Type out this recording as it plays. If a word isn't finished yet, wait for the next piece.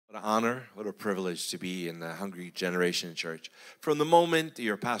What an honor, what a privilege to be in the Hungry Generation Church. From the moment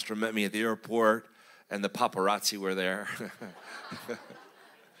your pastor met me at the airport and the paparazzi were there.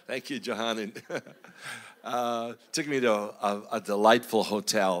 Thank you, Johan. Took me to a delightful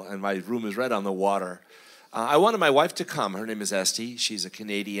hotel, and my room is right on the water. I wanted my wife to come. Her name is Esty. She's a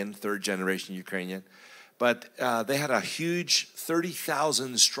Canadian, third-generation Ukrainian. But they had a huge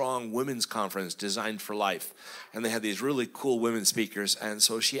 30,000 strong women's conference designed for life. And they had these really cool women speakers. And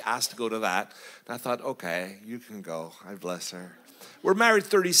so she asked to go to that. And I thought, okay, you can go. I bless her. We're married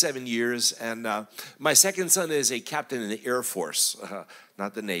 37 years. And my second son is a captain in the Air Force.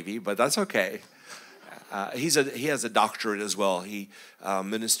 Not the Navy, but that's okay. He has a doctorate as well. He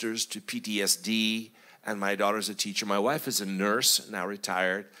ministers to PTSD. And my daughter's a teacher. My wife is a nurse, now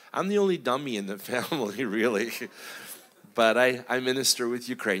retired. I'm the only dummy in the family, really. But I minister with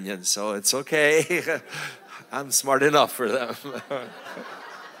Ukrainians, so it's okay. I'm smart enough for them.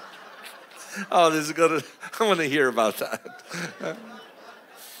 Oh, this is good. I want to hear about that.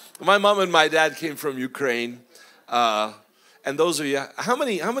 My mom and my dad came from Ukraine. And those of you, how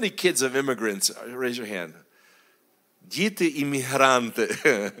many kids of immigrants? Raise your hand. Діти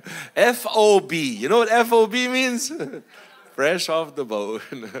іммігранти. FOB. You know what FOB means? Fresh off the boat.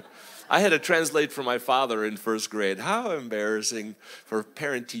 I had to translate for my father in first grade. How embarrassing for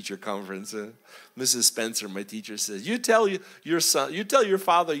parent-teacher conference. Mrs. Spencer, my teacher, says, you tell your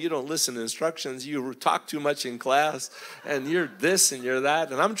father you don't listen to instructions, you talk too much in class, and you're this and you're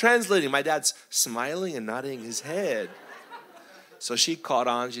that. And I'm translating. My dad's smiling and nodding his head. So she caught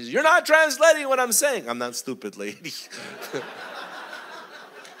on. She said, you're not translating what I'm saying. I'm not stupid, lady.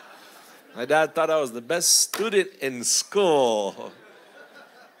 My dad thought I was the best student in school.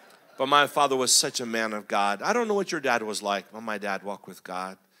 But my father was such a man of God. I don't know what your dad was like, but my dad walked with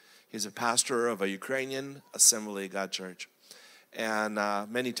God. He's a pastor of a Ukrainian Assembly of God church. And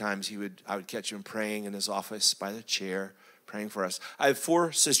many times I would catch him praying in his office by the chair, praying for us. I have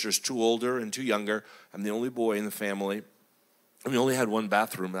 4 sisters, 2 older and 2 younger. I'm the only boy in the family. We only had 1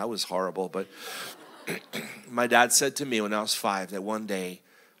 bathroom. That was horrible. But my dad said to me when I was 5 that one day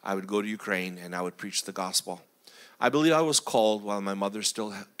I would go to Ukraine and I would preach the gospel. I believe I was called while my mother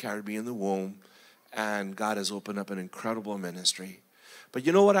still carried me in the womb. And God has opened up an incredible ministry. But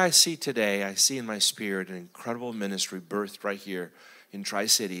you know what I see today? I see in my spirit an incredible ministry birthed right here in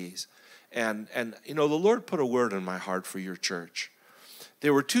Tri-Cities. And you know, the Lord put a word in my heart for your church.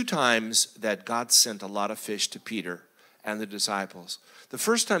 There were 2 times that God sent a lot of fish to Peter and the disciples. The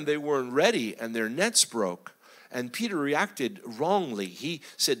first time they weren't ready and their nets broke. And Peter reacted wrongly. He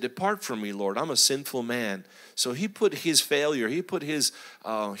said, depart from me, Lord. I'm a sinful man. So he put his failure, he put his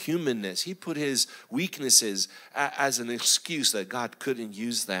humanness, he put his weaknesses as an excuse that God couldn't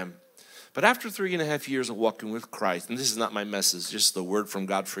use them. But after 3.5 years of walking with Christ, and this is not my message, just the word from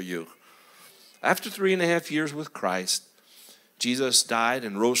God for you. After 3.5 years with Christ, Jesus died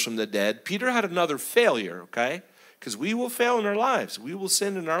and rose from the dead. Peter had another failure, okay? Because we will fail in our lives. We will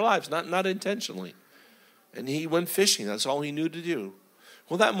sin in our lives, not intentionally. And he went fishing. That's all he knew to do.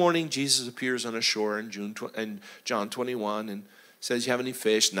 Well, that morning, Jesus appears on a shore in John 21 and says, you have any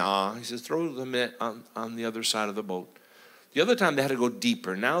fish? Nah. He says, throw the net on the other side of the boat. The other time, they had to go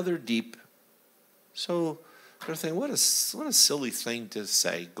deeper. Now they're deep. So they're thinking, what a silly thing to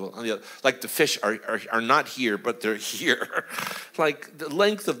say. Go on the other. Like the fish are not here, but they're here. Like the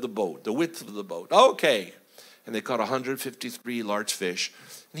length of the boat, the width of the boat. Okay. And they caught 153 large fish.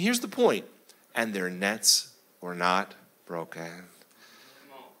 And here's the point. And their nets were not broken.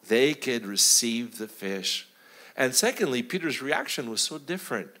 They could receive the fish. And secondly, Peter's reaction was so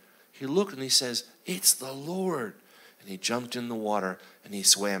different. He looked and he says, it's the Lord. And he jumped in the water and he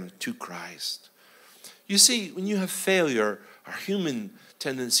swam to Christ. You see, when you have failure, our human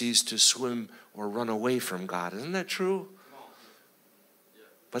tendencies to swim or run away from God. Isn't that true?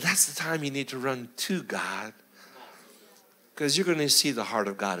 But that's the time you need to run to God. Because you're going to see the heart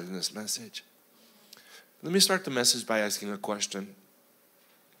of God in this message. Let me start the message by asking a question.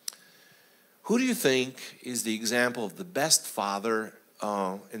 Who do you think is the example of the best father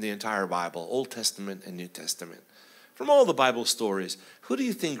in the entire Bible, Old Testament and New Testament? From all the Bible stories, who do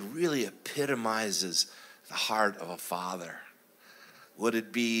you think really epitomizes the heart of a father? Would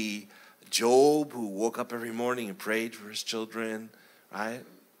it be Job, who woke up every morning and prayed for his children, right?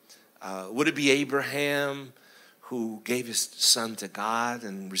 Would it be Abraham, who gave his son to God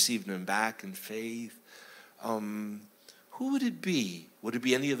and received him back in faith? Who would it be? Would it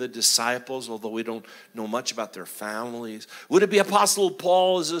be any of the disciples, although we don't know much about their families? Would it be Apostle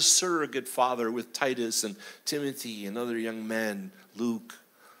Paul as a surrogate father with Titus and Timothy and other young men, Luke?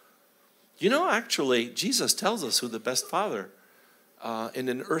 You know, actually, Jesus tells us who the best father in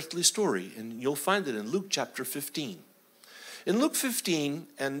an earthly story. And you'll find it in Luke chapter 15. In Luke 15,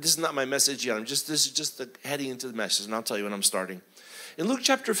 and this is not my message yet, this is just the heading into the message, and I'll tell you when I'm starting. In Luke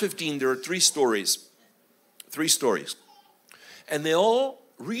chapter 15, there are three stories. And they all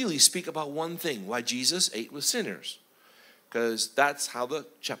really speak about one thing, why Jesus ate with sinners. Because that's how the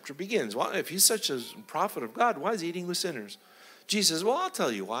chapter begins. Well, if he's such a prophet of God, why is he eating with sinners? Jesus says, well, I'll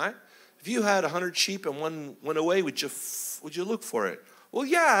tell you why. If you had 100 sheep and one went away, would you look for it? Well,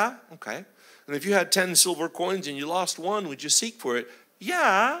 yeah, okay. And if you had 10 silver coins and you lost one, would you seek for it?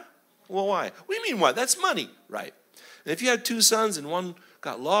 Yeah. Well, why? What do you mean why? That's money, right? And if you had 2 sons and one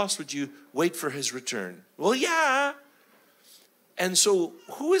got lost, would you wait for his return? Well, yeah. And so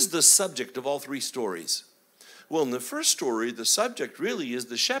who is the subject of all three stories? Well, in the first story, the subject really is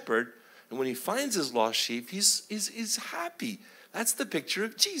the shepherd. And when he finds his lost sheep, he's happy. That's the picture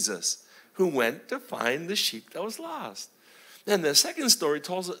of Jesus, who went to find the sheep that was lost. Then the second story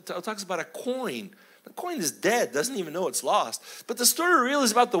talks about a coin. The coin is dead, doesn't even know it's lost. But the story really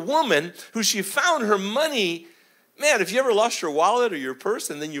is about the woman who she found her money. Man, if you ever lost your wallet or your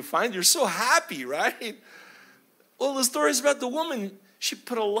purse and then you find, you're so happy, right? Well, the story is about the woman. She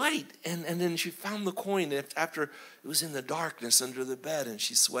put a light and then she found the coin after it was in the darkness under the bed and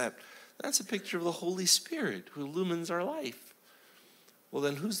she swept. That's a picture of the Holy Spirit who illumines our life. Well,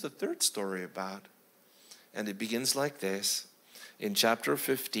 then who's the third story about? And it begins like this. In chapter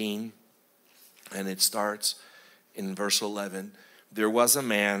 15, and it starts in verse 11, there was a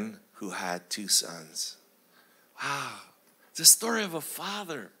man who had 2 sons. Wow, it's the story of a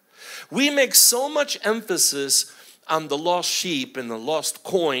father. We make so much emphasis on the lost sheep and the lost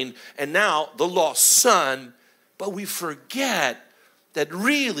coin, and now the lost son, but we forget that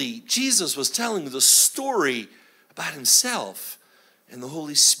really Jesus was telling the story about himself and the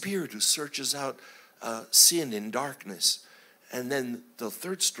Holy Spirit who searches out sin in darkness. And then the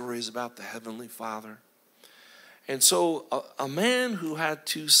third story is about the Heavenly Father. And so a man who had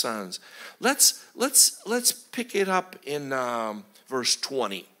 2 sons. Let's pick it up in verse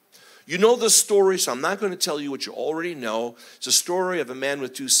 20. You know the story, so I'm not going to tell you what you already know. It's a story of a man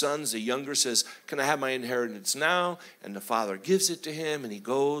with 2 sons. The younger says, can I have my inheritance now? And the father gives it to him, and he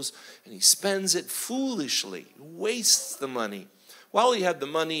goes, and he spends it foolishly, wastes the money. While he had the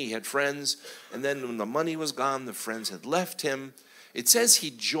money, he had friends, and then when the money was gone, the friends had left him. It says he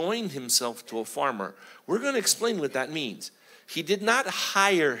joined himself to a farmer. We're going to explain what that means. He did not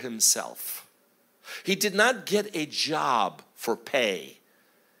hire himself. He did not get a job for pay.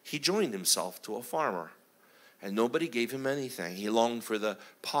 He joined himself to a farmer, and nobody gave him anything. He longed for the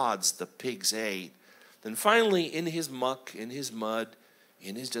pods the pigs ate. Then finally, in his muck, in his mud,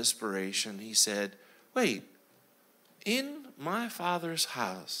 in his desperation, he said, wait, in my father's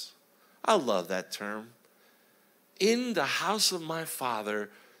house, I love that term. In the house of my father,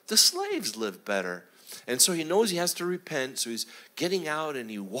 the slaves live better. And so he knows he has to repent. So he's getting out and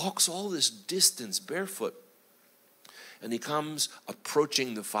he walks all this distance barefoot. And he comes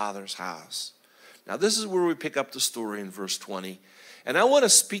approaching the father's house. Now this is where we pick up the story in verse 20. And I want to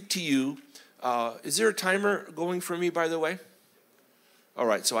speak to you. Is there a timer going for me, by the way? All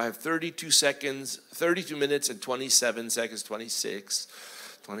right, so I have 32 seconds, 32 minutes and 27 seconds, 26,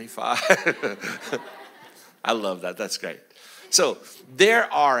 25. I love that. That's great. So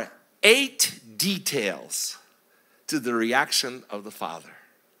there are 8 details to the reaction of the Father.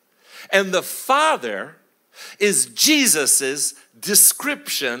 And the Father is Jesus's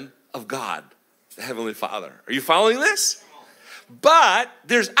description of God, the Heavenly Father. Are you following this? But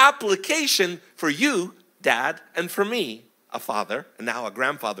there's application for you, Dad, and for me, a father, and now a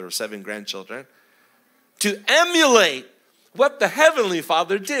grandfather of 7 grandchildren, to emulate what the Heavenly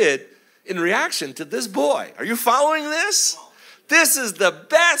Father did in reaction to this boy. Are you following this? This is the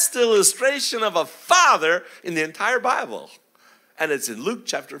best illustration of a father in the entire Bible. And it's in Luke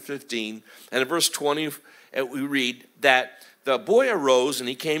chapter 15, and in verse 20, we read that the boy arose and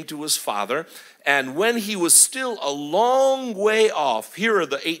he came to his father, and when he was still a long way off, here are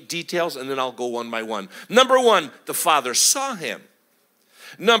the 8 details, and then I'll go one by one. Number 1, the father saw him.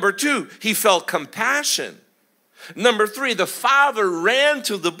 Number 2, he felt compassion. Number 3, the father ran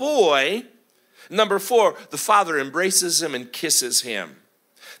to the boy. Number 4, the father embraces him and kisses him.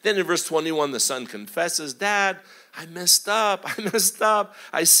 Then in verse 21, the son confesses, Dad, I messed up.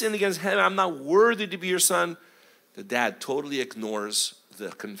 I sinned against heaven. I'm not worthy to be your son. The dad totally ignores the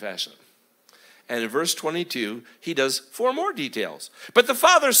confession. And in verse 22, he does 4 more details. But the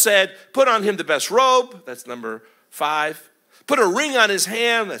father said, put on him the best robe. That's number 5. Put a ring on his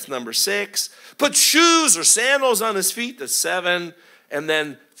hand. That's number 6. Put shoes or sandals on his feet. That's 7. And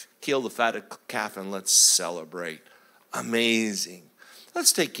then kill the fatted calf and let's celebrate. Amazing.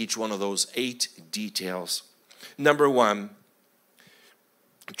 Let's take each one of those 8 details. Number 1,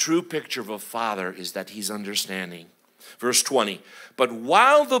 a true picture of a father is that he's understanding. Verse 20, but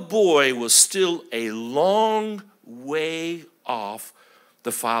while the boy was still a long way off,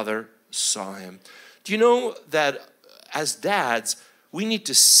 the father saw him. Do you know that as dads, we need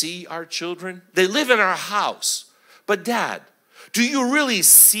to see our children? They live in our house. But Dad, do you really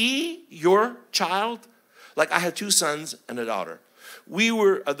see your child? Like I had 2 sons and a daughter.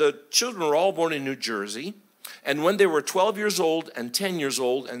 The children were all born in New Jersey. And when they were 12 years old and 10 years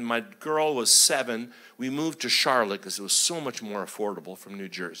old, and my girl was 7, we moved to Charlotte because it was so much more affordable from New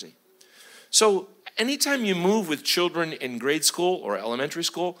Jersey. So anytime you move with children in grade school or elementary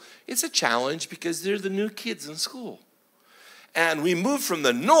school, it's a challenge because they're the new kids in school. And we moved from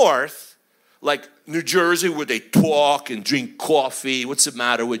the north, like New Jersey, where they talk and drink coffee. What's the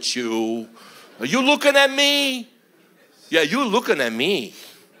matter with you? Are you looking at me? Yeah, you looking at me.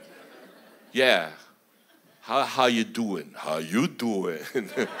 Yeah. How you doing? How you doing?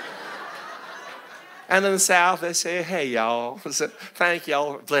 And in the South, they say, hey, y'all. Thank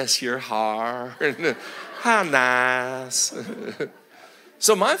y'all. Bless your heart. How nice.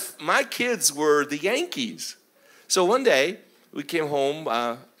 So my kids were the Yankees. So one day, we came home,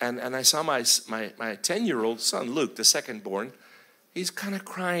 and I saw my 10-year-old son, Luke, the second born. He's kind of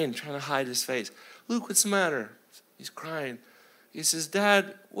crying, trying to hide his face. Luke, what's the matter? He's crying. He says,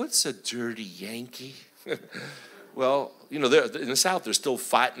 Dad, what's a dirty Yankee? Well, you know, in the South, they're still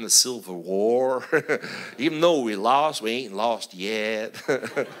fighting the Civil War. Even though we lost, we ain't lost yet.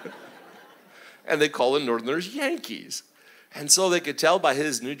 And they call the Northerners Yankees. And so they could tell by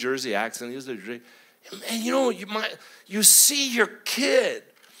his New Jersey accent, he was and you know, you see your kid.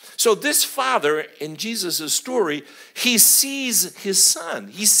 So this father in Jesus' story, he sees his son.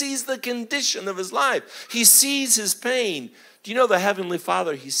 He sees the condition of his life. He sees his pain. Do you know the Heavenly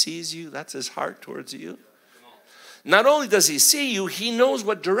Father, he sees you? That's his heart towards you. Not only does he see you, he knows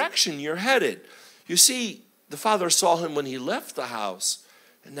what direction you're headed. You see, the father saw him when he left the house,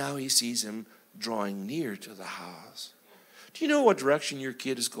 and now he sees him drawing near to the house. Do you know what direction your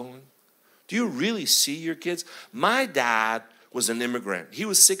kid is going? Do you really see your kids? My dad was an immigrant. He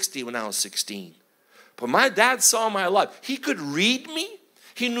was 60 when I was 16. But my dad saw my life. He could read me.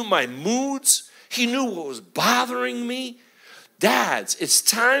 He knew my moods. He knew what was bothering me. Dads, it's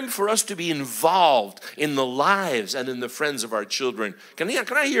time for us to be involved in the lives and in the friends of our children. Can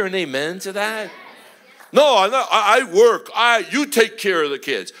I hear an amen to that? No, I work. You take care of the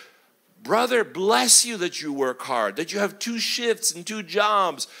kids. Brother, bless you that you work hard, that you have 2 shifts and 2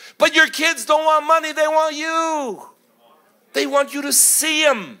 jobs. But your kids don't want money, they want you. They want you to see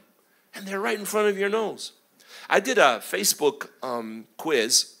them. And they're right in front of your nose. I did a Facebook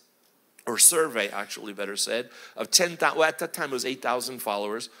quiz, or survey, actually, better said, of 10,000, well, at that time it was 8,000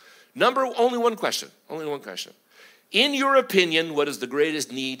 followers. Only one question. In your opinion, what is the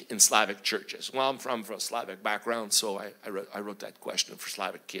greatest need in Slavic churches? Well, I'm from a Slavic background, so I wrote that question for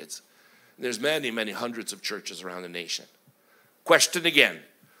Slavic kids. There's many, many hundreds of churches around the nation. Question again.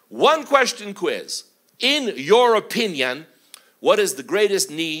 One question quiz. In your opinion, what is the greatest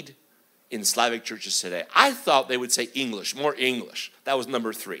need in Slavic churches today? I thought they would say English, more English. That was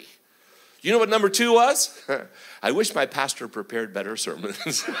number 3. You know what number 2 was? I wish my pastor prepared better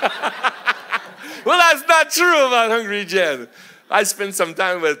sermons. Well, that's not true about Hungry Gen. I spent some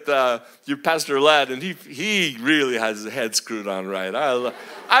time with your pastor lad, and he really has his head screwed on right.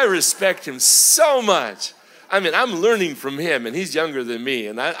 I respect him so much. I mean, I'm learning from him, and he's younger than me,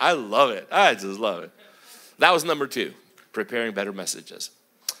 and I love it. I just love it. That was number 2, preparing better messages.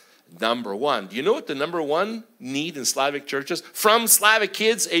 Number 1. Do you know what the number 1 need in Slavic churches from Slavic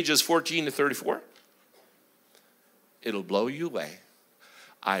kids ages 14 to 34? It'll blow you away.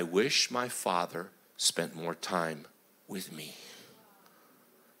 I wish my father spent more time with me.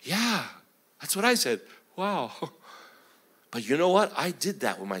 Yeah, that's what I said. Wow. But you know what? I did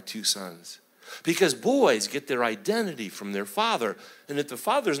that with my 2 sons. Because boys get their identity from their father. And if the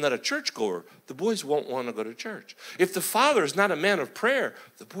father's not a churchgoer, the boys won't want to go to church. If the father is not a man of prayer,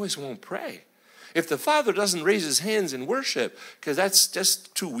 the boys won't pray. If the father doesn't raise his hands in worship, because that's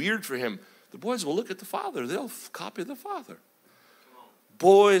just too weird for him, the boys will look at the father. They'll copy the father.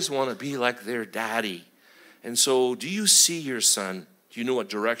 Boys want to be like their daddy. And so, do you see your son? Do you know what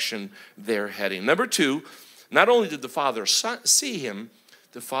direction they're heading? Number 2, not only did the father see him,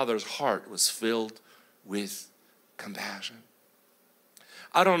 the father's heart was filled with compassion.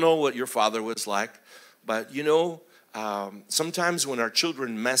 I don't know what your father was like, but you know, sometimes when our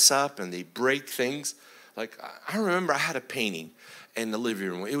children mess up and they break things, Like, I remember I had a painting in the living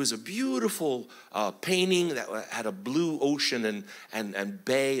room. It was a beautiful painting that had a blue ocean and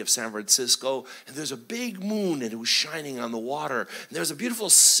bay of San Francisco. And there's a big moon, and it was shining on the water. And there was a beautiful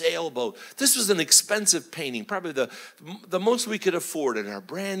sailboat. This was an expensive painting, probably the most we could afford in our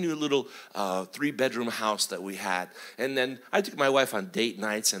brand new little 3-bedroom house that we had. And then I took my wife on date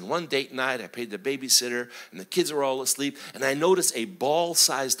nights. And one date night, I paid the babysitter, and the kids were all asleep. And I noticed a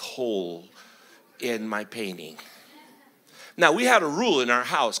ball-sized hole in my painting. Now, we had a rule in our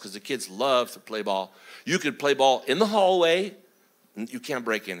house because the kids love to play ball. You could play ball in the hallway. You can't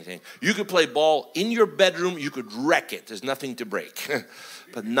break anything. You could play ball in your bedroom. You could wreck it. There's nothing to break.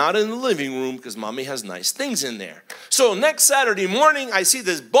 But not in the living room because Mommy has nice things in there. So next Saturday morning, I see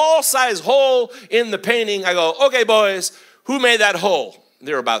this ball-sized hole in the painting. I go, okay, boys, who made that hole?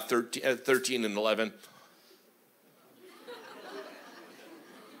 They're about 13 and 11.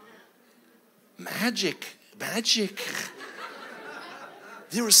 Magic.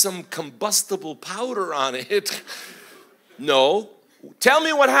 There was some combustible powder on it. No. Tell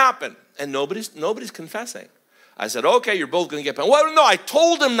me what happened. And nobody's confessing. I said, okay, you're both going to get punished. Well, no, I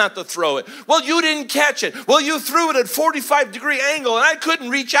told him not to throw it. Well, you didn't catch it. Well, you threw it at 45-degree angle, and I couldn't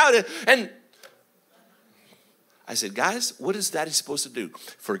reach out. And I said, guys, what is Daddy supposed to do?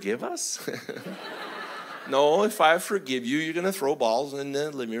 Forgive us? No, if I forgive you, you're going to throw balls in the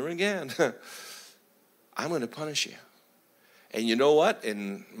living room again. I'm going to punish you. And you know what?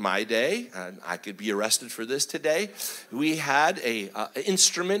 In my day, and I could be arrested for this today, we had an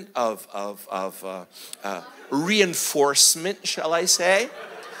instrument of reinforcement, shall I say,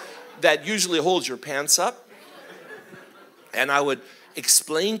 that usually holds your pants up. And I would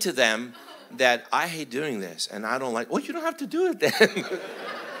explain to them that I hate doing this, and I don't like, well, you don't have to do it then.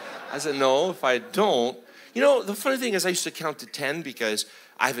 I said, no, if I don't. You know, the funny thing is I used to count to 10 because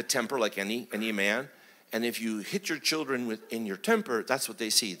I have a temper like any man. And if you hit your children in your temper, that's what they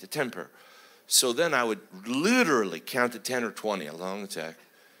see, the temper. So then I would literally count to 10 or 20 along the tech.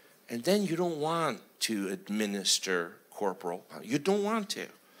 And then you don't want to administer corporal. You don't want to.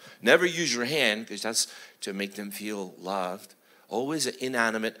 Never use your hand because that's to make them feel loved. Always an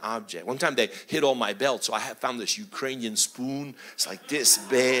inanimate object. One time they hid all my belts, so I found this Ukrainian spoon. It's like this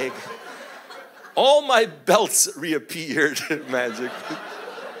big. All my belts reappeared magically.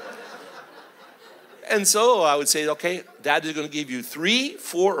 And so I would say, okay, Dad is going to give you 3,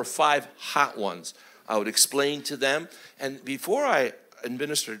 4, or 5 hot ones. I would explain to them. And before I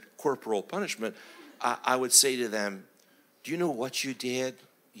administered corporal punishment, I would say to them, do you know what you did?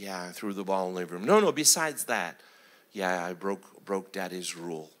 Yeah, I threw the ball in the living room. No, besides that. Yeah, I broke Daddy's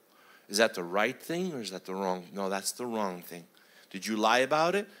rule. Is that the right thing or is that the wrong? No, that's the wrong thing. Did you lie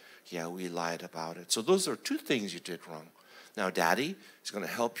about it? Yeah, we lied about it. So those are 2 things you did wrong. Now, Daddy is going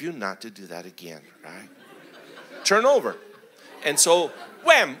to help you not to do that again, right? Turn over. And so,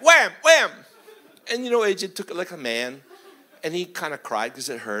 wham, wham, wham. And, you know, AJ took it like a man, and he kind of cried because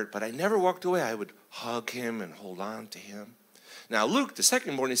it hurt, but I never walked away. I would hug him and hold on to him. Now, Luke, the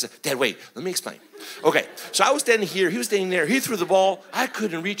second morning, he said, Dad, wait, let me explain. Okay, so I was standing here. He was standing there. He threw the ball. I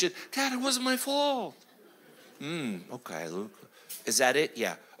couldn't reach it. Dad, it wasn't my fault. Okay, Luke. Is that it?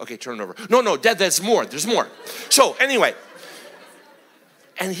 Yeah. Okay, turn it over. No, Dad, there's more. There's more. So, anyway.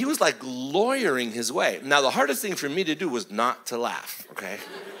 And he was like lawyering his way. Now, the hardest thing for me to do was not to laugh, okay?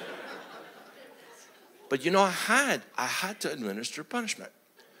 But, you know, I had to administer punishment.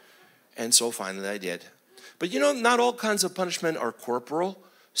 And so finally I did. But, you know, not all kinds of punishment are corporal.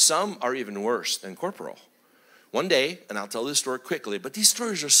 Some are even worse than corporal. One day, and I'll tell this story quickly, but these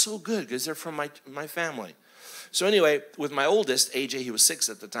stories are so good because they're from my family. So anyway, with my oldest, AJ, he was 6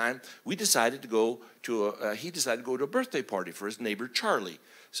 at the time, he decided to go to a birthday party for his neighbor, Charlie.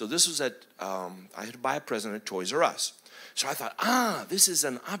 So this was I had to buy a present at Toys R Us. So I thought, this is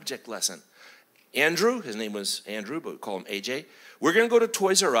an object lesson. Andrew, his name was Andrew, but we call him AJ. We're going to go to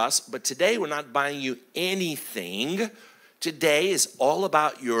Toys R Us, but today we're not buying you anything. Today is all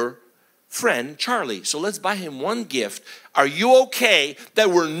about your friend, Charlie. So let's buy him one gift. Are you okay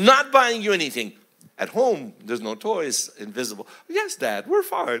that we're not buying you anything? At home, there's no toys, invisible. Yes, Dad, we're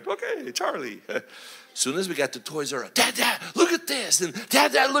fine. Okay, Charlie. As soon as we got to Toys R Us, Dad, look at this. And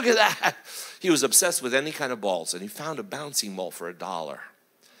Dad, look at that. He was obsessed with any kind of balls, and he found a bouncing ball for $1.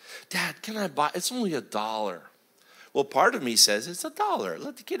 Dad, can I buy? It's only $1. Well, part of me says it's $1.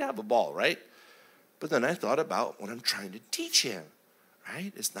 Let the kid have a ball, right? But then I thought about what I'm trying to teach him,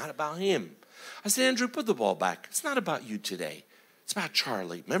 right? It's not about him. I said, Andrew, put the ball back. It's not about you today. It's about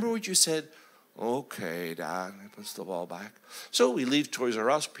Charlie. Remember what you said? Okay, Dad. He puts the ball back. So we leave Toys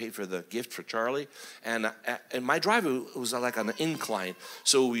R Us, pay for the gift for Charlie. And my driveway was like on an incline.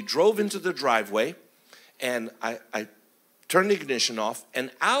 So we drove into the driveway. And I turned the ignition off,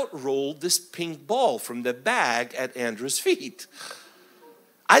 and out rolled this pink ball from the bag at Andrew's feet.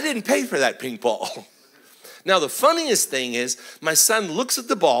 I didn't pay for that pink ball. Now, the funniest thing is, my son looks at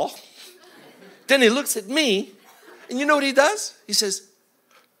the ball, then he looks at me, and you know what he does? He says,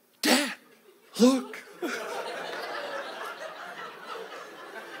 Dad, look.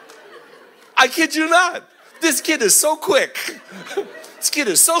 I kid you not. This kid is so quick. This kid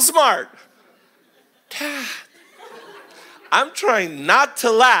is so smart. Dad. I'm trying not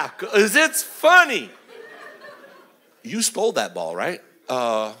to laugh because it's funny. You stole that ball, right?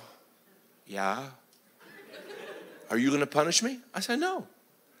 Yeah. Are you going to punish me? I said, no.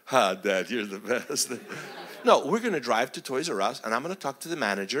 Dad, you're the best. No, we're going to drive to Toys R Us, and I'm going to talk to the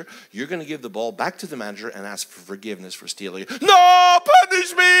manager. You're going to give the ball back to the manager and ask for forgiveness for stealing it. No,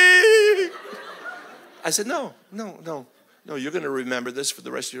 punish me! I said, no, you're going to remember this for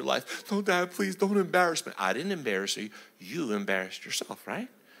the rest of your life. No, Dad, please don't embarrass me. I didn't embarrass you. You embarrassed yourself, right?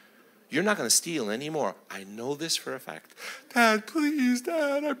 You're not going to steal anymore. I know this for a fact. Dad, please,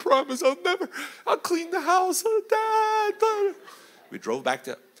 Dad, I promise I'll clean the house. Dad. We drove back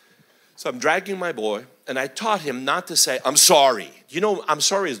to, so I'm dragging my boy, and I taught him not to say, I'm sorry. You know, I'm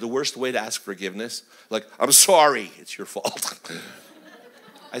sorry is the worst way to ask forgiveness. Like, I'm sorry, it's your fault.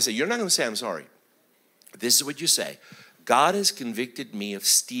 I say, you're not going to say I'm sorry. This is what you say. God has convicted me of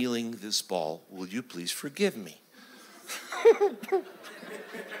stealing this ball. Will you please forgive me?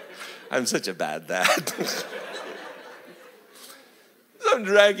 I'm such a bad dad. So I'm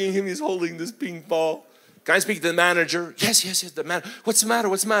dragging him. He's holding this pink ball. Can I speak to the manager? Yes, the manager. What's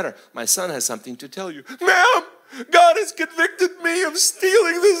the matter? My son has something to tell you. Ma'am, God has convicted me of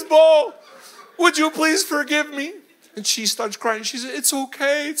stealing this ball. Would you please forgive me? And she starts crying. She said, it's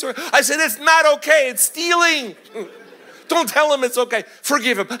okay. I said, it's not okay. It's stealing. Don't tell him it's okay.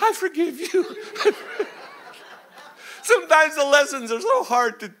 Forgive him. I forgive you. Sometimes the lessons are so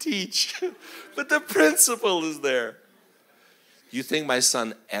hard to teach, but the principle is there. You think my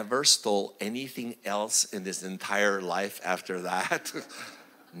son ever stole anything else in his entire life after that?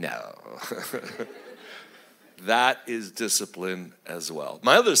 No. That is discipline as well.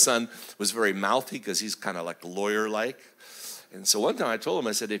 My other son was very mouthy because he's kind of like lawyer-like. And so one time I told him,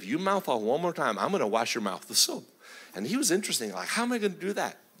 I said, if you mouth off one more time, I'm going to wash your mouth with soap. And he was interesting, like, how am I going to do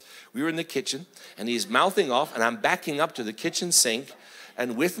that? We were in the kitchen, and he's mouthing off, and I'm backing up to the kitchen sink,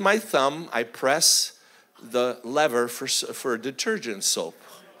 and with my thumb, I press the lever for detergent soap.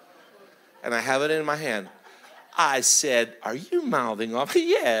 And I have it in my hand. I said, are you mouthing off?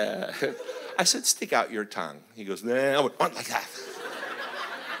 Yeah. I said, stick out your tongue. He goes, nah, I went like that.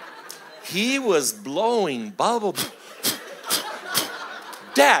 He was blowing bubble.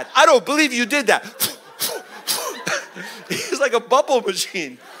 Dad, I don't believe you did that. He's like a bubble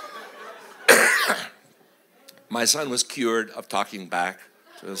machine. My son was cured of talking back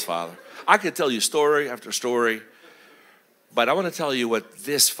to his father. I could tell you story after story, but I want to tell you what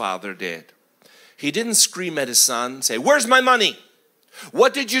this father did. He didn't scream at his son, say, where's my money?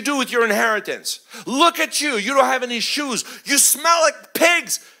 What did you do with your inheritance? Look at you. You don't have any shoes. You smell like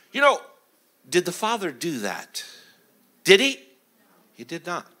pigs. You know, did the father do that? Did he? He did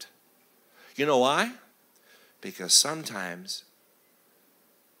not. You know why? Because sometimes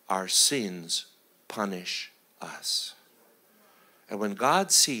our sins punish us. And when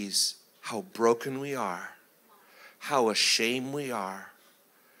God sees how broken we are, how ashamed we are,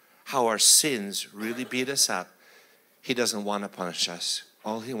 how our sins really beat us up, he doesn't want to punish us.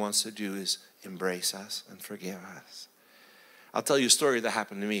 All he wants to do is embrace us and forgive us. I'll tell you a story that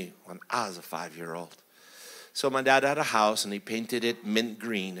happened to me when I was a 5-year-old. So my dad had a house, and he painted it mint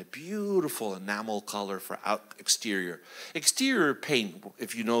green, a beautiful enamel color for exterior. Exterior paint,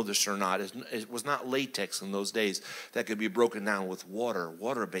 if you know this or not, it was not latex in those days that could be broken down with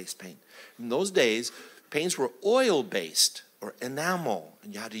water-based paint. In those days, paints were oil-based or enamel,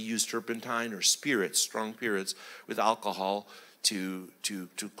 and you had to use turpentine or spirits, strong spirits, with alcohol to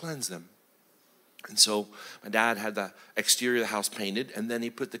cleanse them. And so my dad had the exterior of the house painted, and then he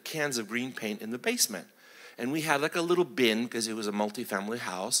put the cans of green paint in the basement. And we had like a little bin because it was a multi-family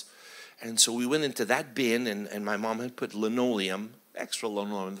house. And so we went into that bin, and my mom had put linoleum, extra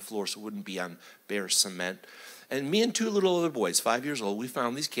linoleum on the floor so it wouldn't be on bare cement. And me and 2 little other boys, 5 years old, we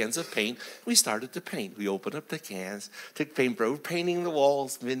found these cans of paint. We started to paint. We opened up the cans, took paintbrush, painting the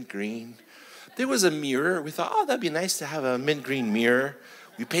walls mint green. There was a mirror. We thought, oh, that'd be nice to have a mint green mirror.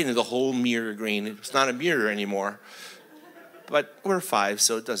 We painted the whole mirror green. It's not a mirror anymore. But we're 5,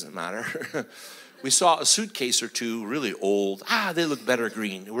 so it doesn't matter. We saw a suitcase or 2, really old. They look better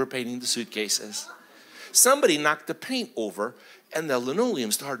green. We're painting the suitcases. Somebody knocked the paint over, and the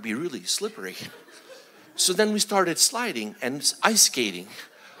linoleum started to be really slippery. So then we started sliding and ice skating.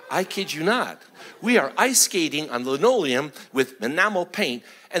 I kid you not. We are ice skating on linoleum with enamel paint.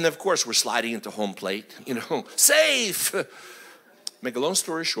 And of course, we're sliding into home plate, safe. Make a long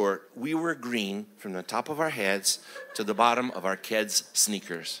story short, we were green from the top of our heads to the bottom of our kids'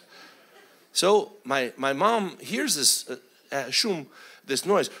 sneakers. So my mom hears this шум, this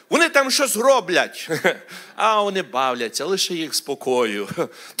noise. Вони там щось роблять. А вони бавляться, лише їх спокою.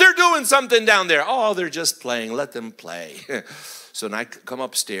 They're doing something down there. Oh, they're just playing. Let them play. So then I come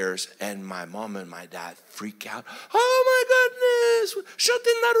upstairs and my mom and my dad freak out. Oh my goodness, що ти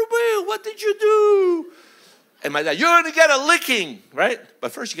наробив? What did you do? And my dad, you're going to get a licking, right?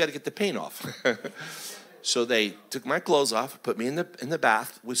 But first you got to get the paint off. So they took my clothes off, put me in the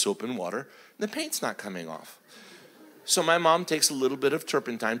bath with soap and water, and the paint's not coming off. So my mom takes a little bit of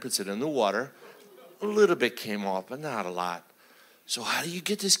turpentine, puts it in the water. A little bit came off, but not a lot. So how do you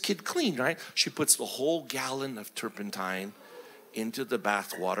get this kid clean, right? She puts the whole gallon of turpentine into the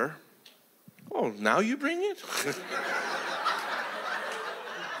bath water. Oh, now you bring it?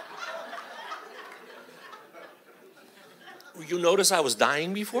 You notice I was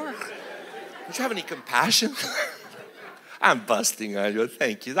dying before? Don't you have any compassion? I'm busting on you.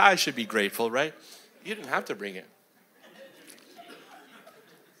 Thank you. I should be grateful, right? You didn't have to bring it.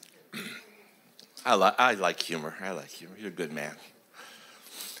 I like humor. I like humor. You're a good man.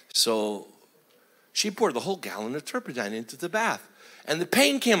 So she poured the whole gallon of turpentine into the bath. And the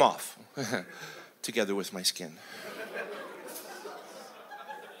pain came off together with my skin.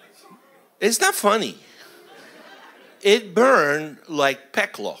 It's not funny. It burned like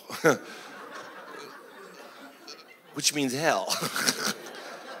peklo, which means hell.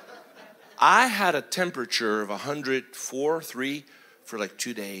 I had a temperature of 104.3 for like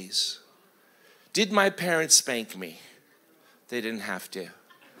 2 days. Did my parents spank me? They didn't have to.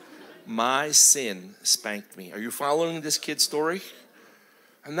 My sin spanked me. Are you following this kid's story?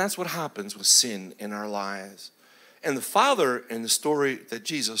 And that's what happens with sin in our lives. And the Father, in the story that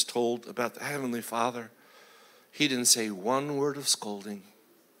Jesus told about the Heavenly Father, he didn't say one word of scolding.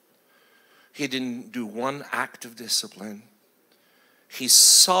 He didn't do one act of discipline. He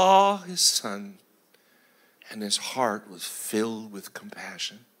saw his son, and his heart was filled with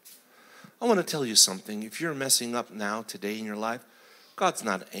compassion. I want to tell you something. If you're messing up now, today in your life, God's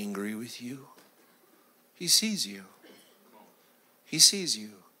not angry with you. He sees you. He sees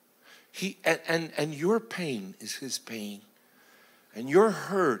you. And your pain is his pain. And your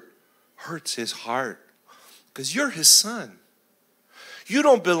hurt hurts his heart. Because you're his son. You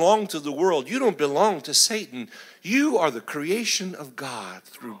don't belong to the world. You don't belong to Satan. You are the creation of God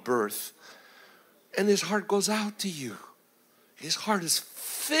through birth. And his heart goes out to you. His heart is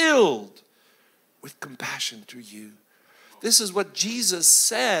filled with compassion to you. This is what Jesus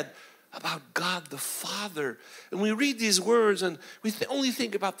said about God the Father. And we read these words and we only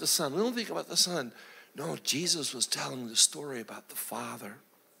think about the Son. We don't think about the Son. No, Jesus was telling the story about the Father.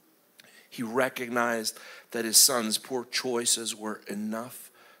 He recognized that his son's poor choices were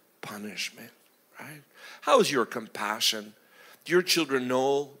enough punishment, right? How is your compassion? Do your children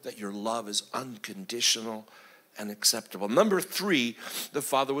know that your love is unconditional and acceptable? Number 3, the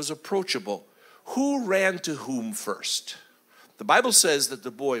Father was approachable. Who ran to whom first? The Bible says that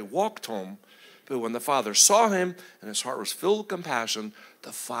the boy walked home, but when the father saw him and his heart was filled with compassion,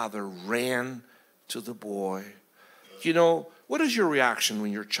 the father ran to the boy. You know, what is your reaction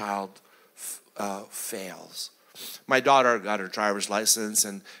when your child fails? My daughter got her driver's license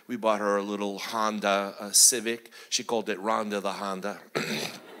and we bought her a little Honda Civic. She called it Rhonda the Honda.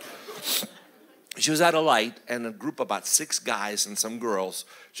 She was at a light and a group of about 6 guys and some girls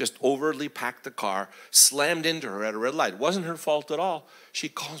just overly packed the car, slammed into her at a red light. It wasn't her fault at all. She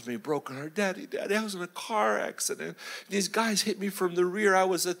calls me broken heart. Daddy, I was in a car accident. These guys hit me from the rear. I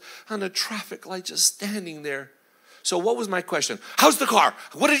was on a traffic light just standing there. So what was my question? How's the car?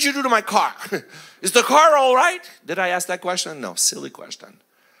 What did you do to my car? Is the car all right? Did I ask that question? No, silly question.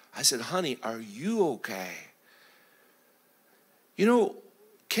 I said, honey, are you okay? You know,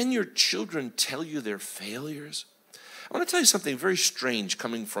 can your children tell you their failures? I want to tell you something very strange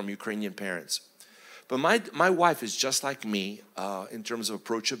coming from Ukrainian parents. But my wife is just like me in terms of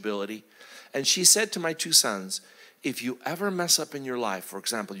approachability. And she said to my 2 sons, if you ever mess up in your life, for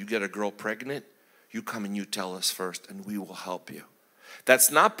example, you get a girl pregnant, you come and you tell us first and we will help you.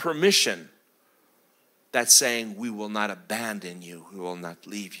 That's not permission. That's saying we will not abandon you. We will not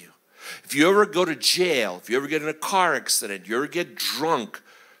leave you. If you ever go to jail, if you ever get in a car accident, you ever get drunk,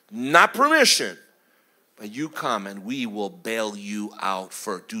 not permission, but you come and we will bail you out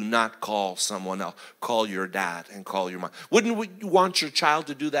for. Do not call someone else. Call your dad and call your mom. Wouldn't you want your child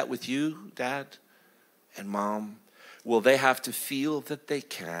to do that with you, Dad? and mom? Will they have to feel that they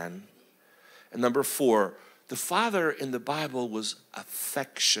can? And number 4, the father in the Bible was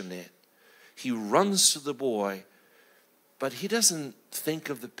affectionate. He runs to the boy, but he doesn't think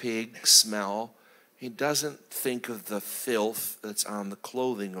of the pig smell. He doesn't think of the filth that's on the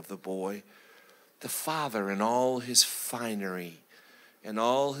clothing of the boy. The father in all his finery and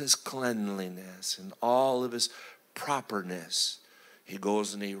all his cleanliness and all of his properness, he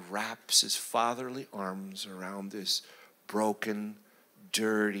goes and he wraps his fatherly arms around this broken,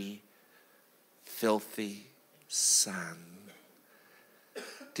 dirty, filthy son.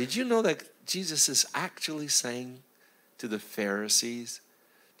 Did you know that Jesus is actually saying to the Pharisees,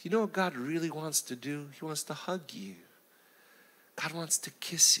 do you know what God really wants to do? He wants to hug you. God wants to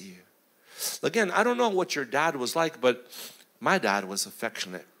kiss you. Again, I don't know what your dad was like, but my dad was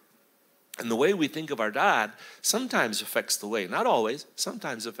affectionate. And the way we think of our dad sometimes affects the way, not always,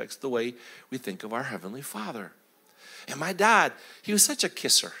 sometimes affects the way we think of our Heavenly Father. And my dad, he was such a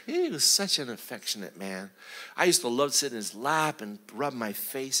kisser. He was such an affectionate man. I used to love to sit in his lap and rub my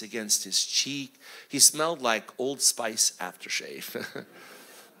face against his cheek. He smelled like Old Spice aftershave.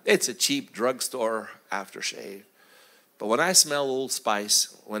 It's a cheap drugstore aftershave. But when I smell Old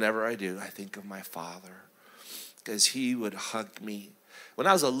Spice, whenever I do, I think of my father, because he would hug me. When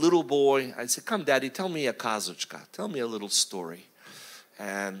I was a little boy, I'd say, come, Daddy, tell me a kazuchka. Tell me a little story.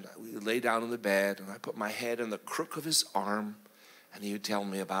 And we lay down in the bed, and I put my head in the crook of his arm, and he would tell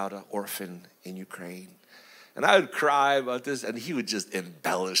me about an orphan in Ukraine. And I would cry about this, and he would just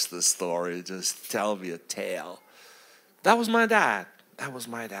embellish the story, just tell me a tale. That was my dad. That was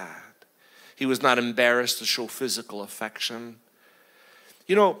my dad. He was not embarrassed to show physical affection.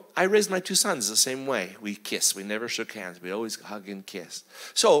 You know, I raised my 2 sons the same way. We kissed. We never shook hands. We always hug and kiss.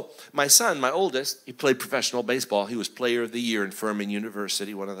 So my son, my oldest, he played professional baseball. He was player of the year in Furman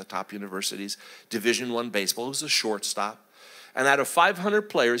University, one of the top universities, Division I baseball. He was a shortstop. And out of 500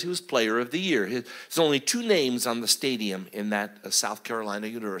 players, he was player of the year. There's only 2 names on the stadium in that South Carolina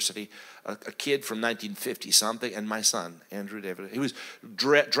University, a kid from 1950-something and my son, Andrew Davidiuk. He was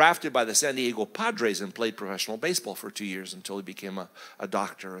drafted by the San Diego Padres and played professional baseball for 2 years until he became a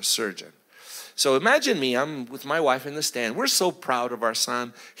doctor, a surgeon. So imagine me, I'm with my wife in the stand. We're so proud of our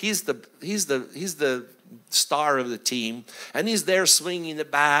son. He's the star of the team, and he's there swinging the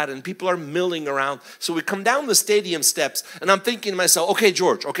bat, and people are milling around. So we come down the stadium steps, and I'm thinking to myself, okay,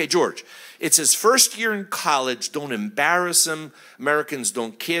 George, it's his first year in college. Don't embarrass him. Americans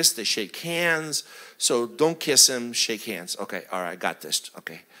don't kiss, they shake hands. So don't kiss him, shake hands. Okay, all right, I got this.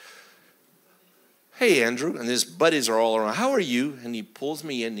 Okay. Hey, Andrew, and his buddies are all around. How are you? And he pulls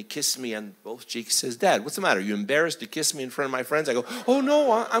me in, he kisses me on both cheeks. He says, Dad, what's the matter? Are you embarrassed to kiss me in front of my friends? I go, oh,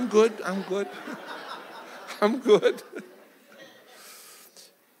 no, I'm good. I'm good.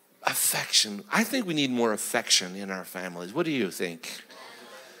 Affection. I think we need more affection in our families. What do you think?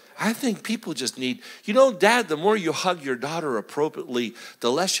 I think people just need, you know, Dad, the more you hug your daughter appropriately,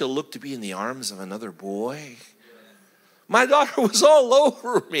 the less you'll look to be in the arms of another boy. My daughter was all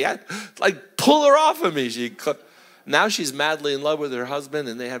over me. I'd like pull her off of me. Now she's madly in love with her husband,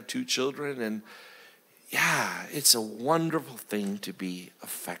 and they have 2 children. And yeah, it's a wonderful thing to be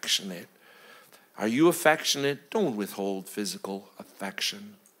affectionate. Are you affectionate? Don't withhold physical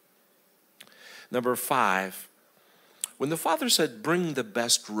affection. Number 5, when the father said, bring the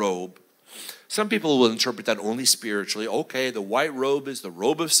best robe, some people will interpret that only spiritually. Okay, the white robe is the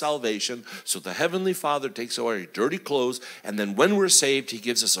robe of salvation. So the Heavenly Father takes away our dirty clothes, and then when we're saved, he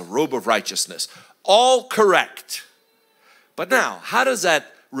gives us a robe of righteousness. All correct. But now, how does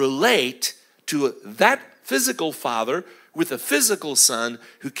that relate to that physical father with a physical son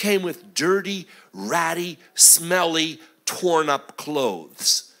who came with dirty, ratty, smelly, torn up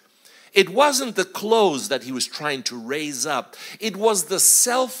clothes? It wasn't the clothes that he was trying to raise up. It was the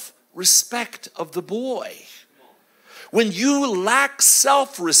self-respect of the boy. When you lack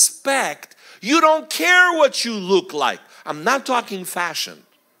self-respect, you don't care what you look like. I'm not talking fashion,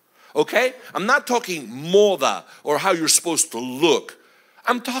 okay? I'm not talking moda or how you're supposed to look.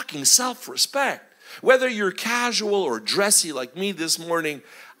 I'm talking self-respect. Whether you're casual or dressy like me this morning,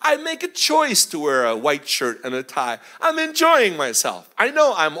 I make a choice to wear a white shirt and a tie. I'm enjoying myself. I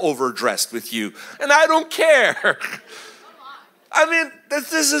know I'm overdressed with you, and I don't care. I mean,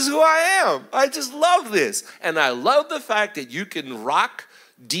 this is who I am. I just love this. And I love the fact that you can rock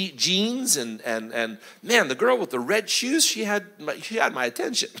jeans and man, the girl with the red shoes, she had my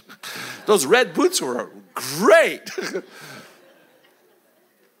attention. Those red boots were great.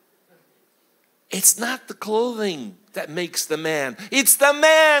 It's not the clothing that makes the man. It's the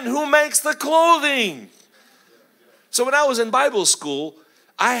man who makes the clothing. So when I was in Bible school,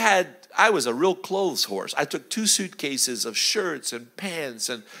 I had I was a real clothes horse. I took 2 suitcases of shirts and pants,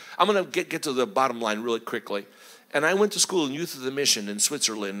 and I'm going to get to the bottom line really quickly. And I went to school in Youth of the Mission in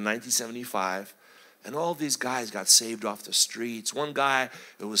Switzerland in 1975. And all these guys got saved off the streets. One guy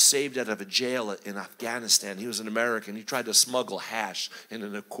was saved out of a jail in Afghanistan. He was an American. He tried to smuggle hash in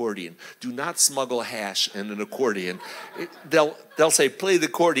an accordion. Do not smuggle hash in an accordion. They'll say, play the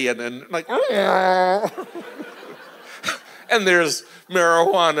accordion, and like, and there's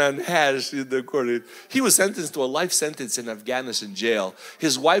marijuana and hash in the accordion. He was sentenced to a life sentence in Afghanistan jail.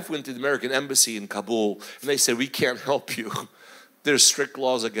 His wife went to the American embassy in Kabul, and they said, we can't help you. There's strict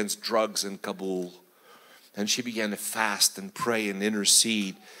laws against drugs in Kabul. And she began to fast and pray and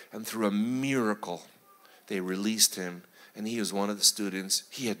intercede. And through a miracle, they released him. And he was one of the students.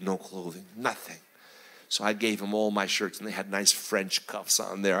 He had no clothing, nothing. So I gave him all my shirts, and they had nice French cuffs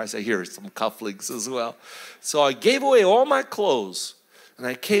on there. I said, here's some cufflinks as well. So I gave away all my clothes. And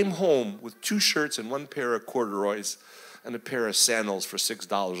I came home with 2 shirts and 1 pair of corduroys and a pair of sandals for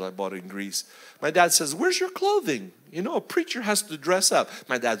 $6 I bought in Greece. My dad says, where's your clothing? You know, a preacher has to dress up.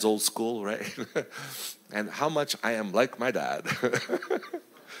 My dad's old school, right? And how much I am like my dad.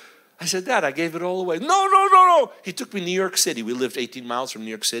 I said, Dad, I gave it all away. No. He took me to New York City. We lived 18 miles from New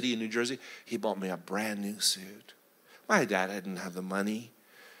York City in New Jersey. He bought me a brand new suit. My dad didn't have the money,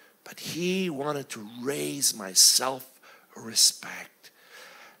 but he wanted to raise my self-respect.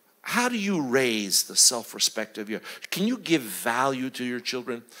 How do you raise the self-respect of can you give value to your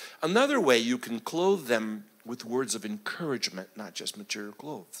children? Another way, you can clothe them with words of encouragement, not just material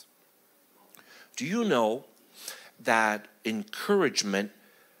clothes. Do you know that encouragement,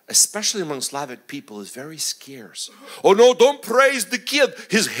 especially among Slavic people, is very scarce? Oh no, don't praise the kid.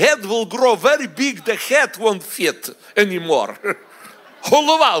 His head will grow very big. The head won't fit anymore.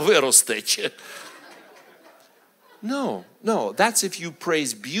 Голова виростить. No, that's if you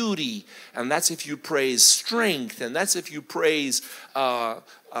praise beauty, and that's if you praise strength, and that's if you praise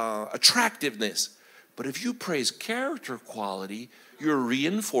attractiveness. But if you praise character quality, you're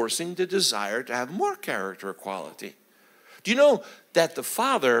reinforcing the desire to have more character quality. Do you know that the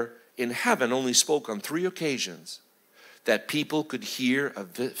Father in heaven only spoke on 3 occasions that people could hear a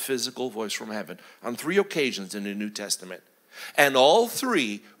physical voice from heaven? On 3 occasions in the New Testament. And all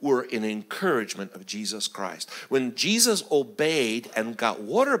 3 were in encouragement of Jesus Christ. When Jesus obeyed and got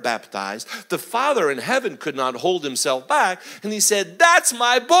water baptized, the Father in heaven could not hold himself back. And he said, that's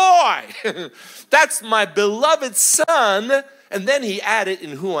my boy. That's my beloved son. And then he added,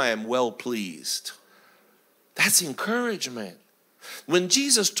 in whom I am well pleased. That's encouragement. When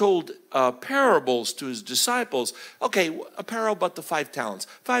Jesus told parables to his disciples, okay, a parable about the 5 talents.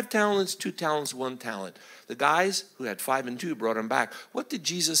 5 talents, 2 talents, 1 talent. The guys who had 5 and 2 brought him back. What did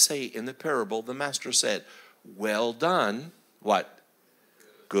Jesus say in the parable? The master said, well done, what?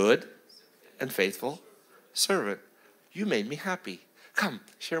 Good and faithful servant. You made me happy. Come,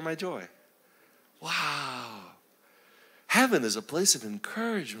 share my joy. Wow. Heaven is a place of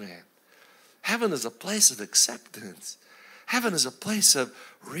encouragement. Heaven is a place of acceptance. Heaven is a place of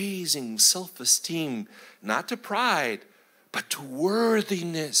raising self-esteem, not to pride, but to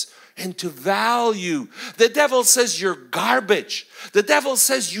worthiness and to value. The devil says you're garbage. The devil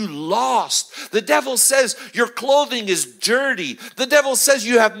says you lost. The devil says your clothing is dirty. The devil says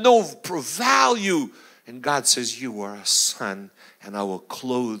you have no value. And God says you are a son, and I will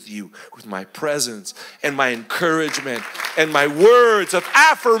clothe you with my presence and my encouragement and my words of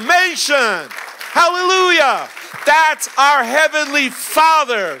affirmation. Hallelujah. That's our Heavenly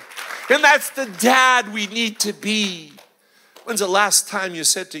Father. And that's the dad we need to be. When's the last time you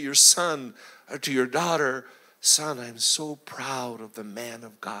said to your son or to your daughter, son, I'm so proud of the man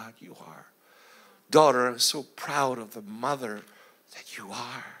of God you are. Daughter, I'm so proud of the mother that you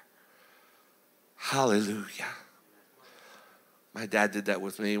are. Hallelujah. My dad did that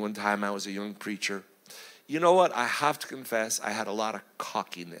with me one time. I was a young preacher. You know what? I have to confess, I had a lot of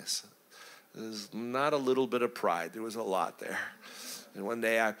cockiness. There's not a little bit of pride. There was a lot there. And one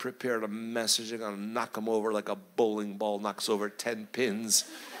day I prepared a message. I'm going to knock him over like a bowling ball knocks over 10 pins.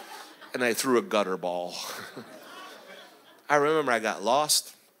 And I threw a gutter ball. I remember I got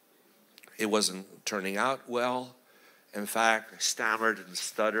lost. It wasn't turning out well. In fact, I stammered and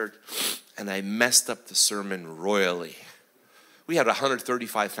stuttered. And I messed up the sermon royally. We had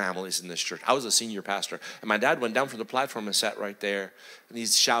 135 families in this church. I was a senior pastor. And my dad went down from the platform and sat right there. And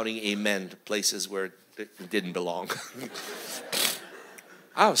he's shouting amen to places where it didn't belong.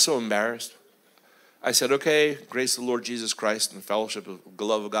 I was so embarrassed. I said, okay, grace of the Lord Jesus Christ and fellowship of the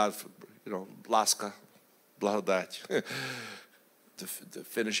love of God, laska, blahodać. The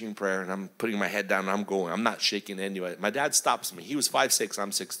finishing prayer, and I'm putting my head down and I'm going. I'm not shaking anyway. My dad stops me. He was 5'6",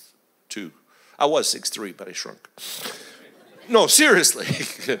 I'm 6'2". I was 6'3", but I shrunk. No, seriously.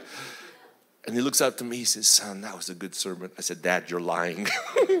 And he looks up to me, he says, son, that was a good sermon. I said, Dad, you're lying.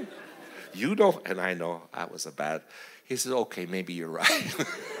 You know, and I know I was a bad. He says, okay, maybe you're right.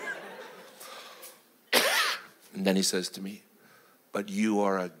 And then he says to me, but you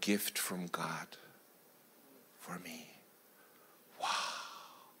are a gift from God for me. Wow.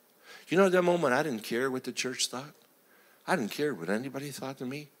 You know, at that moment, I didn't care what the church thought. I didn't care what anybody thought of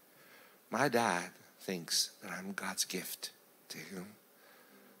me. My dad thinks that I'm God's gift to him.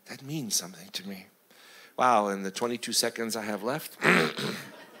 That means something to me. Wow, in the 22 seconds I have left,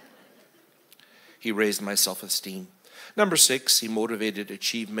 he raised my self-esteem. Number 6, he motivated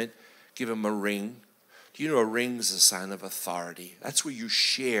achievement. Give him a ring. Do you know a ring is a sign of authority? That's where you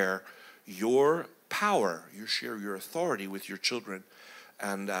share your power. You share your authority with your children.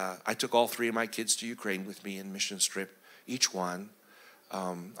 And I took all 3 of my kids to Ukraine with me in mission trip, each one.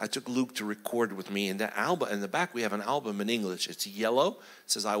 I took Luke to record with me in the album. In the back, we have an album in English. It's yellow.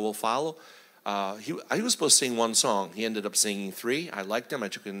 It says, I will follow. He was supposed to sing 1 song. He ended up singing 3. I liked him. I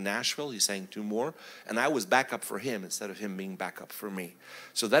took him to Nashville. He sang 2 more. And I was backup for him instead of him being backup for me.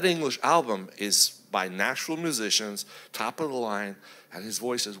 So that English album is by Nashville musicians, top of the line. And his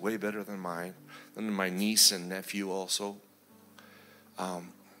voice is way better than mine. And my niece and nephew also.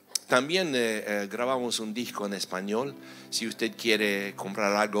 También grabamos un disco en español. Si usted quiere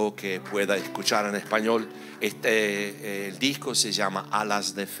comprar algo que pueda escuchar en español, el disco se llama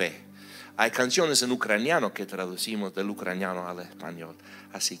Alas de Fe. Hay canciones en ucraniano que traducimos del ucraniano al español.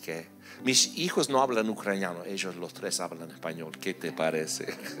 Así que mis hijos no hablan ucraniano, ellos los 3 hablan español. ¿Qué te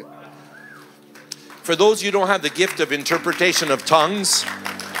parece? For those you don't have the gift of interpretation of tongues,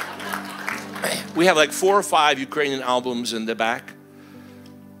 we have like 4 or 5 Ukrainian albums in the back.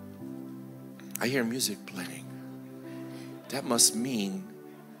 I hear music playing. That must mean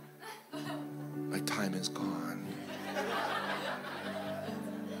my time is gone.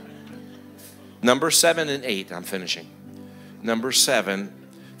 Number 7 and 8, I'm finishing. Number 7,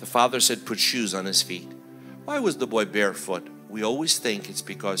 the father said, put shoes on his feet. Why was the boy barefoot? We always think it's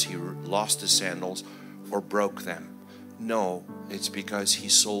because he lost his sandals or broke them. No, it's because he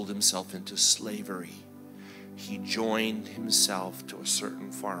sold himself into slavery. He joined himself to a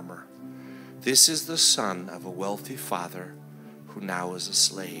certain farmer. This is the son of a wealthy father who now is a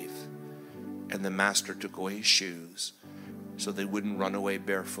slave. And the master took away his shoes so they wouldn't run away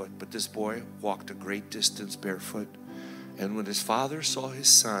barefoot. But this boy walked a great distance barefoot. And when his father saw his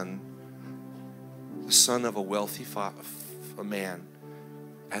son, the son of a wealthy man,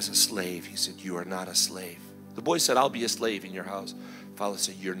 as a slave, he said, you are not a slave. The boy said, I'll be a slave in your house. Father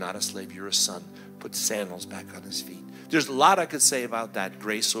said, you're not a slave, you're a son. Put sandals back on his feet. There's a lot I could say about that,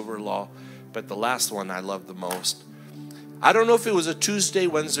 grace over law. But the last one I love the most. I don't know if it was a Tuesday,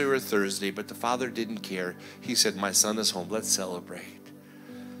 Wednesday, or Thursday, but the father didn't care. He said, my son is home. Let's celebrate.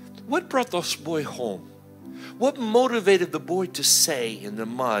 What brought this boy home? What motivated the boy to say in the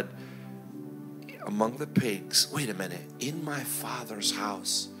mud, among the pigs, wait a minute, in my father's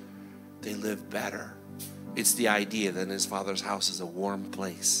house, they live better. It's the idea that his father's house is a warm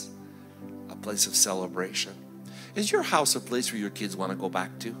place, a place of celebration. Is your house a place where your kids want to go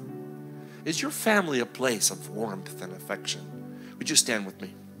back to? Is your family a place of warmth and affection? Would you stand with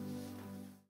me?